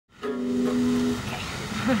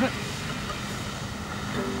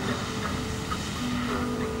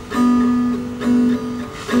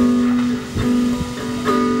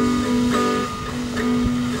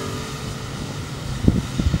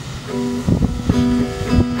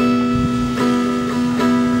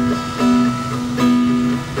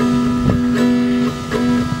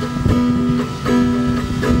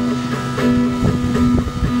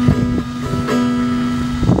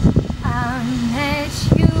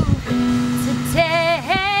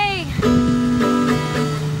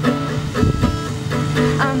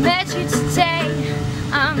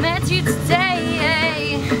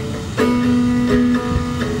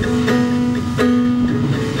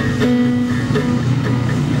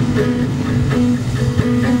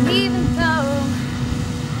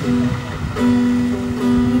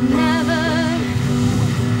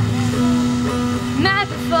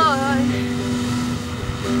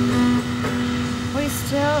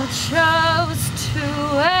Chose to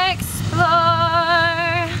explore.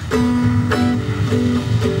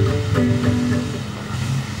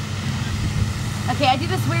 Okay, I do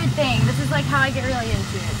this weird thing. This is like how I get really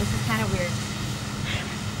into it. This is kind of weird,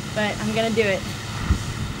 but I'm gonna do it.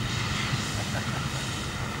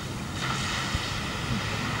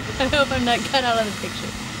 I hope I'm not cut out of the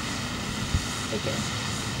picture. Okay.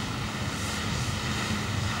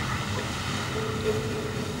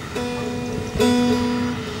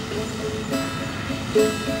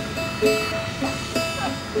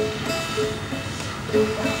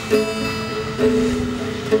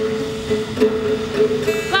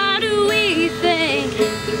 Why do we think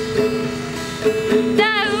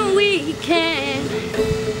that we can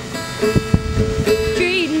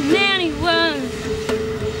treat anyone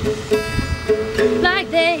like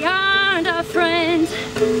they aren't our friend?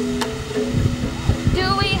 Do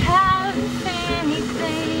we have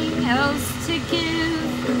anything else to give?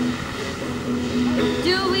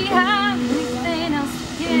 Do we have anything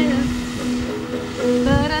else to give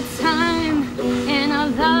but our time and our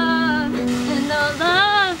love and our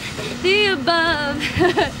love, the above?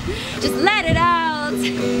 Just let it out.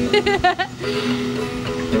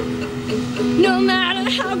 No matter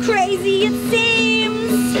how crazy it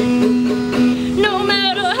seems, no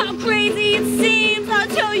matter how crazy it seems, I'll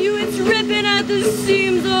tell you it's ripping at the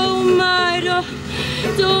seams. Oh my,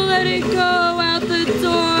 don't let it go out the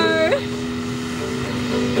door.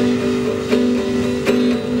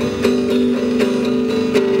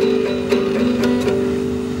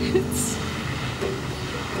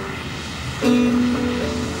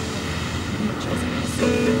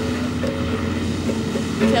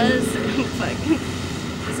 Because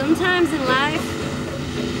sometimes in life,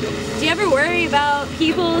 do you ever worry about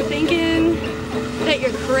people thinking that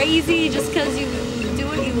you're crazy just because you do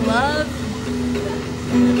what you love?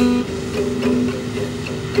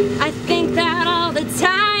 I think that all the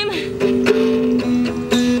time.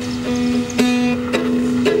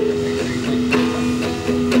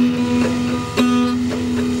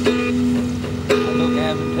 I look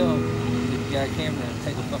at him and tell him, if you got a camera,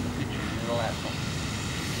 take a fucking picture and it'll last long.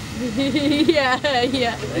 Yeah.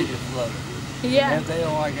 They just love it. Yeah. And if they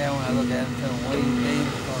don't like that one, I look at them and tell them, what do you think?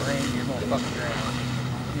 It's gonna rain, you're gonna fucking drown.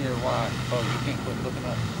 Yeah, why? Oh, you can't quit looking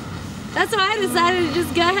up. That's why I decided to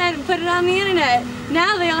just go ahead and put it on the internet.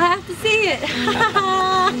 Now they'll have to see it.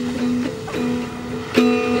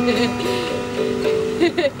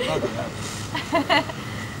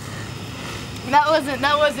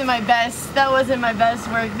 That wasn't my best. That wasn't my best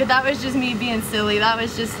work, but that was just me being silly. That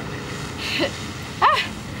was just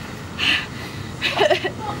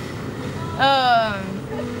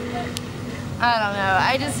I don't know.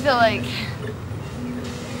 I just feel like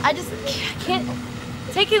I just can't.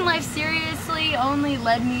 Taking life seriously only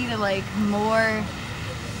led me to like more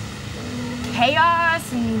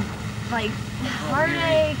chaos and like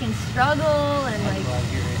heartache and struggle and like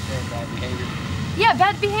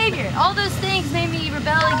bad behavior. All those things made me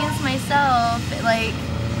rebel against myself. Like,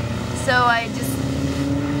 so I just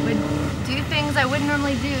would do things I wouldn't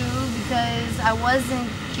normally do because I wasn't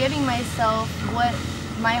giving myself what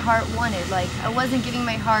my heart wanted. Like, I wasn't giving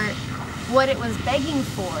my heart what it was begging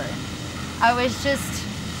for. I was just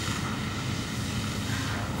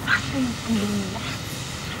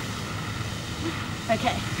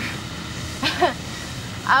okay.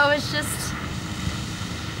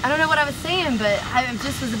 I don't know what I was saying, but I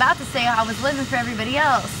just was about to say I was living for everybody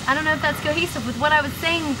else. I don't know if that's cohesive with what I was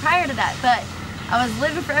saying prior to that, but I was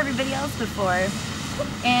living for everybody else before,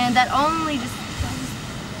 and that only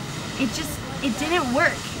it didn't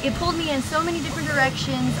work. It pulled me in so many different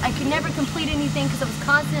directions. I could never complete anything because I was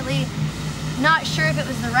constantly not sure if it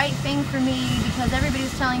was the right thing for me because everybody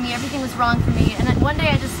was telling me everything was wrong for me. And then one day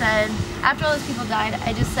I just said, after all those people died,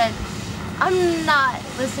 I just said, I'm not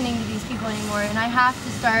listening to these people anymore, and I have to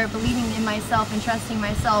start believing in myself and trusting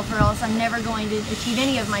myself, or else I'm never going to achieve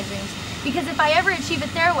any of my dreams. Because if I ever achieve it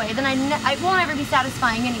their way, then I won't ever be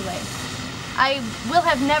satisfying anyway. I will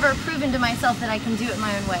have never proven to myself that I can do it my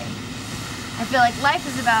own way. I feel like life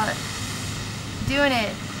is about doing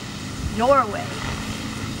it your way.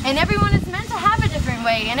 And everyone is meant to have a different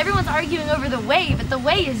way, and everyone's arguing over the way, but the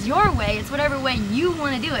way is your way. It's whatever way you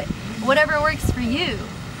want to do it, whatever works for you.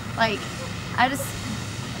 Like, I just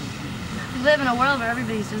live in a world where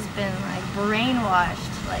everybody's just been like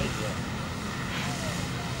brainwashed. Like,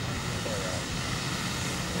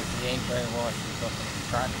 if you ain't brainwashed, you're fucking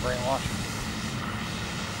trying to brainwash them.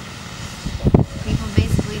 people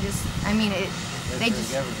basically just, I mean,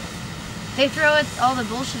 they throw it, all the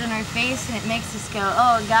bullshit in our face, and it makes us go,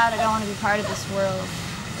 oh God, I don't want to be part of this world.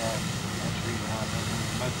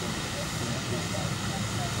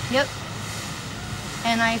 Yep.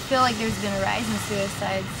 And I feel like there's been a rise in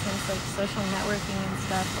suicide since like social networking and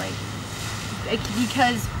stuff, like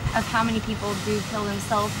because of how many people do kill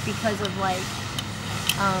themselves because of like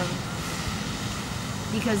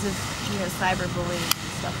because of, you know, cyberbullying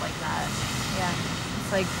and stuff like that. Yeah,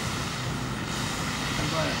 it's like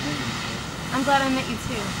I'm glad I met you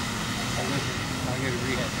too. I'll go to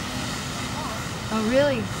rehab. Oh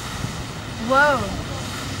really? Whoa.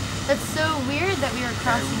 That's so weird that we are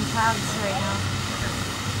crossing paths right now.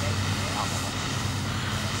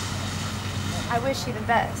 I wish you the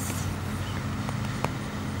best.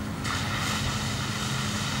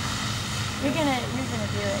 You're gonna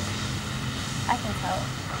do it. I can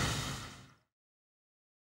tell.